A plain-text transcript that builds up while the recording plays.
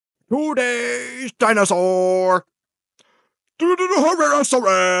Today's dinosaur,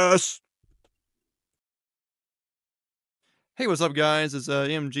 Herrerasaurus. Hey, what's up, guys? It's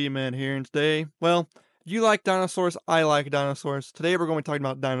MG Man here, and today, well, you like dinosaurs, I like dinosaurs. Today we're going to be talking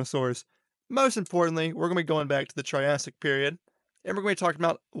about dinosaurs. Most importantly, we're going to be going back to the Triassic period, and we're going to be talking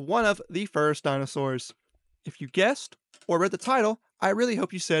about one of the first dinosaurs. If you guessed or read the title, I really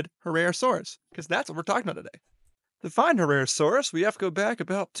hope you said Herrerasaurus, because that's what we're talking about today. To find Herrerasaurus, we have to go back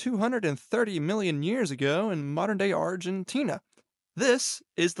about 230 million years ago in modern-day Argentina. This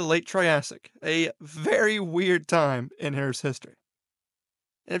is the late Triassic, a very weird time in Earth's history.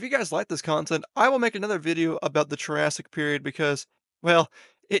 And if you guys like this content, I will make another video about the Triassic period because, well,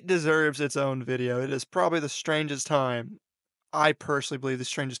 it deserves its own video. It is probably the strangest time. I personally believe the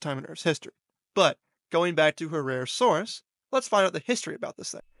strangest time in Earth's history. But, going back to Herrerasaurus, let's find out the history about this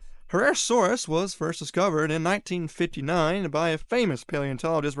thing. Herrerasaurus was first discovered in 1959 by a famous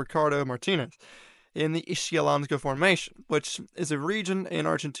paleontologist, Ricardo Martinez, in the Ischigualasto Formation, which is a region in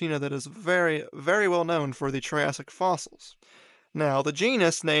Argentina that is very, very well known for the Triassic fossils. Now, the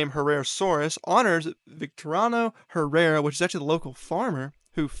genus name Herrerasaurus honors Victoriano Herrera, which is actually the local farmer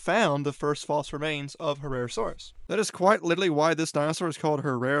who found the first fossil remains of Herrerasaurus. That is quite literally why this dinosaur is called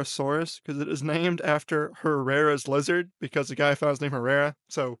Herrerasaurus, because it is named after Herrera's lizard, because the guy found his name Herrera,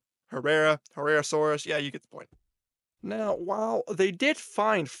 so Herrerasaurus, yeah, you get the point. Now, while they did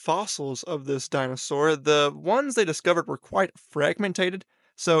find fossils of this dinosaur, the ones they discovered were quite fragmented,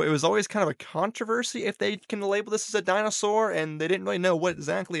 so it was always kind of a controversy if they can label this as a dinosaur, and they didn't really know what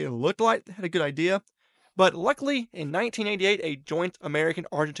exactly it looked like. They had a good idea. But luckily, in 1988, a joint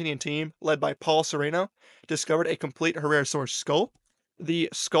American-Argentinian team, led by Paul Sereno, discovered a complete Herrerasaurus skull. The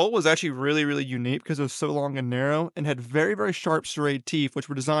skull was actually really, really unique because it was so long and narrow, and had very, very sharp serrated teeth, which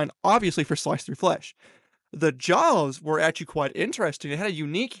were designed, obviously, for slice-through flesh. The jaws were actually quite interesting. It had a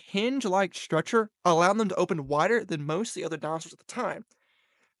unique hinge-like structure, allowing them to open wider than most of the other dinosaurs at the time.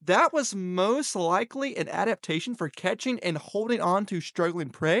 That was most likely an adaptation for catching and holding on to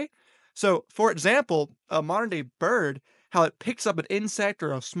struggling prey. So, for example, a modern-day bird, how it picks up an insect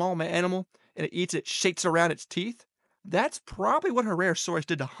or a small animal, and it eats it, shakes around its teeth. That's probably what Herrerasaurus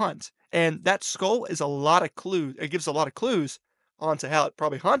did to hunt, and that skull is a lot of clues. It gives a lot of clues onto how it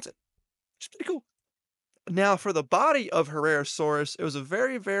probably hunted. Which is pretty cool. Now, for the body of Herrerasaurus, it was a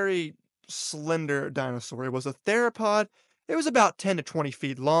very, very slender dinosaur. It was a theropod. It was about 10 to 20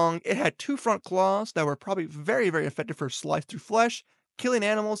 feet long. It had two front claws that were probably very, very effective for slice through flesh, killing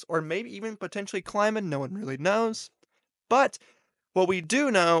animals, or maybe even potentially climbing. No one really knows. But what we do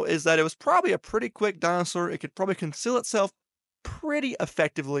know is that it was probably a pretty quick dinosaur. It could probably conceal itself pretty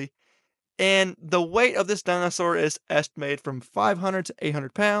effectively. And the weight of this dinosaur is estimated from 500 to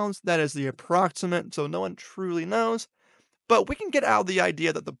 800 pounds. That is the approximate, so no one truly knows. But we can get out the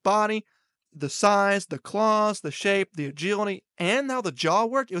idea that the body, the size, the claws, the shape, the agility, and how the jaw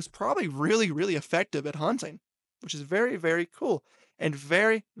worked, it was probably really, really effective at hunting, which is very, very cool and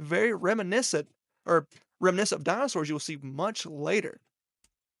very, very reminiscent of dinosaurs you will see much later.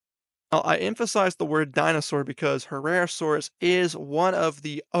 Now, I emphasize the word dinosaur because Herrerasaurus is one of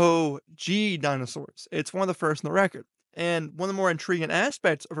the OG dinosaurs. It's one of the first in the record. And one of the more intriguing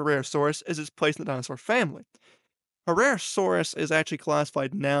aspects of Herrerasaurus is its place in the dinosaur family. Herrerasaurus is actually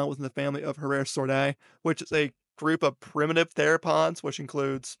classified now within the family of Herrerasauridae, which is a group of primitive theropods, which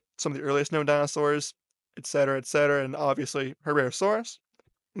includes some of the earliest known dinosaurs, etc., and obviously Herrerasaurus.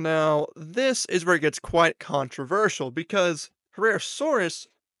 Now, this is where it gets quite controversial because Herrerasaurus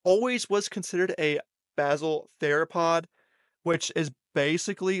always was considered a basal theropod, which is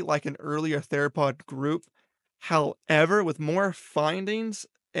basically like an earlier theropod group. However, with more findings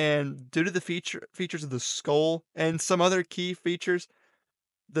and due to the features of the skull and some other key features,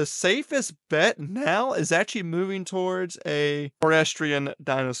 the safest bet now is actually moving towards a terrestrian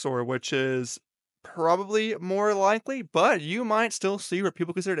dinosaur, which is probably more likely, but you might still see what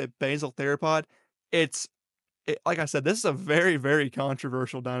people consider a basal theropod. Like I said, this is a very, very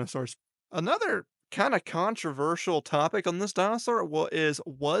controversial dinosaur. Another kind of controversial topic on this dinosaur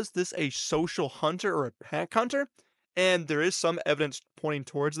was this a social hunter or a pack hunter? And there is some evidence pointing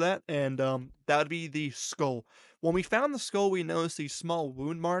towards that, and that would be the skull. When we found the skull, we noticed these small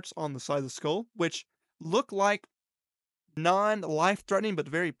wound marks on the side of the skull, which look like non-life-threatening but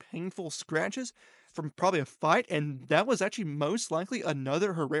very painful scratches from probably a fight, and that was actually most likely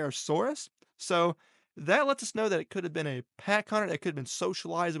another Herrerasaurus. So that lets us know that it could have been a pack hunter, that could have been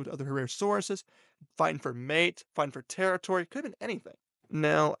socializing with other Herrerasauruses, fighting for mate, fighting for territory, could have been anything.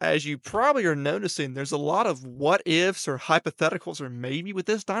 Now, as you probably are noticing, there's a lot of what ifs or hypotheticals or maybe with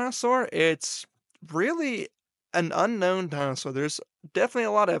this dinosaur. It's really an unknown dinosaur. There's definitely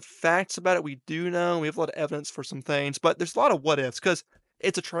a lot of facts about it we do know. We have a lot of evidence for some things, but there's a lot of what ifs because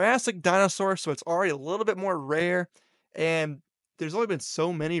it's a Triassic dinosaur, so it's already a little bit more rare, and there's only been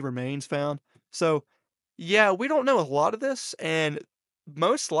so many remains found. So, yeah, we don't know a lot of this, and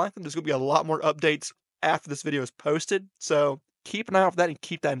most likely there's going to be a lot more updates after this video is posted. So, keep an eye out for that and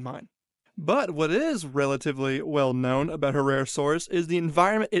keep that in mind. But what is relatively well known about Herrerasaurus is the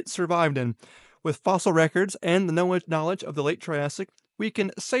environment it survived in. With fossil records and the knowledge of the late Triassic, we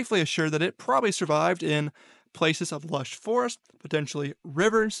can safely assure that it probably survived in places of lush forest, potentially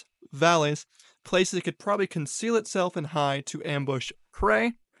rivers, valleys, places it could probably conceal itself and hide to ambush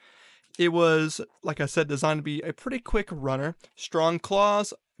prey. It was, like I said, designed to be a pretty quick runner. Strong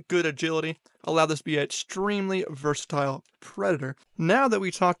claws, good agility, allow this to be an extremely versatile predator. Now that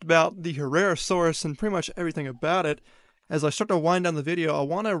we talked about the Herrerasaurus and pretty much everything about it, as I start to wind down the video, I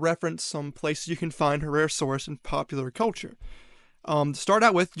want to reference some places you can find Herrerasaurus in popular culture. To start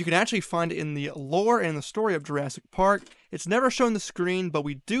out with, you can actually find it in the lore and the story of Jurassic Park. It's never shown on the screen, but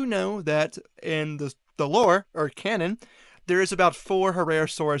we do know that in the lore, or canon, there is about 4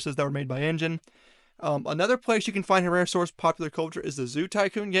 Herrerasauruses that were made by Engine. Another place you can find Herrerasaurus popular culture is the Zoo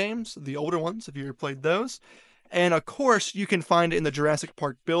Tycoon games, the older ones, if you ever played those. And of course, you can find it in the Jurassic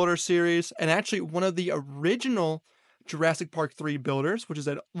Park Builder series, and actually one of the original Jurassic Park 3 builders, which is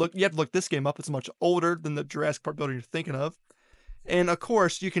that, look, you have to look this game up, it's much older than the Jurassic Park builder you're thinking of. And of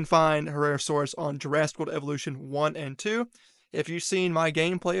course, you can find Herrerasaurus on Jurassic World Evolution 1 and 2. If you've seen my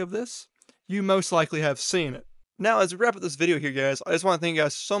gameplay of this, you most likely have seen it. Now, as we wrap up this video here, guys, I just want to thank you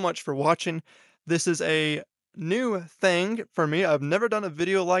guys so much for watching. This is a new thing for me. I've never done a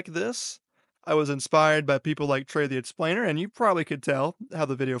video like this. I was inspired by people like Trey the Explainer, and you probably could tell how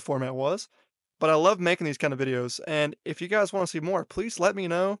the video format was. But I love making these kind of videos, and if you guys want to see more, please let me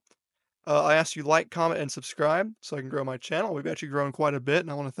know. I ask you like, comment, and subscribe so I can grow my channel. We've actually grown quite a bit, and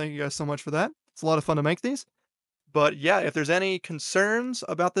I want to thank you guys so much for that. It's a lot of fun to make these. But yeah, if there's any concerns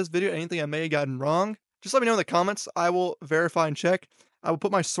about this video, anything I may have gotten wrong, just let me know in the comments. I will verify and check. I will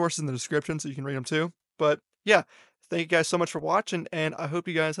put my sources in the description so you can read them too. But yeah, thank you guys so much for watching, and I hope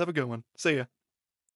you guys have a good one. See ya.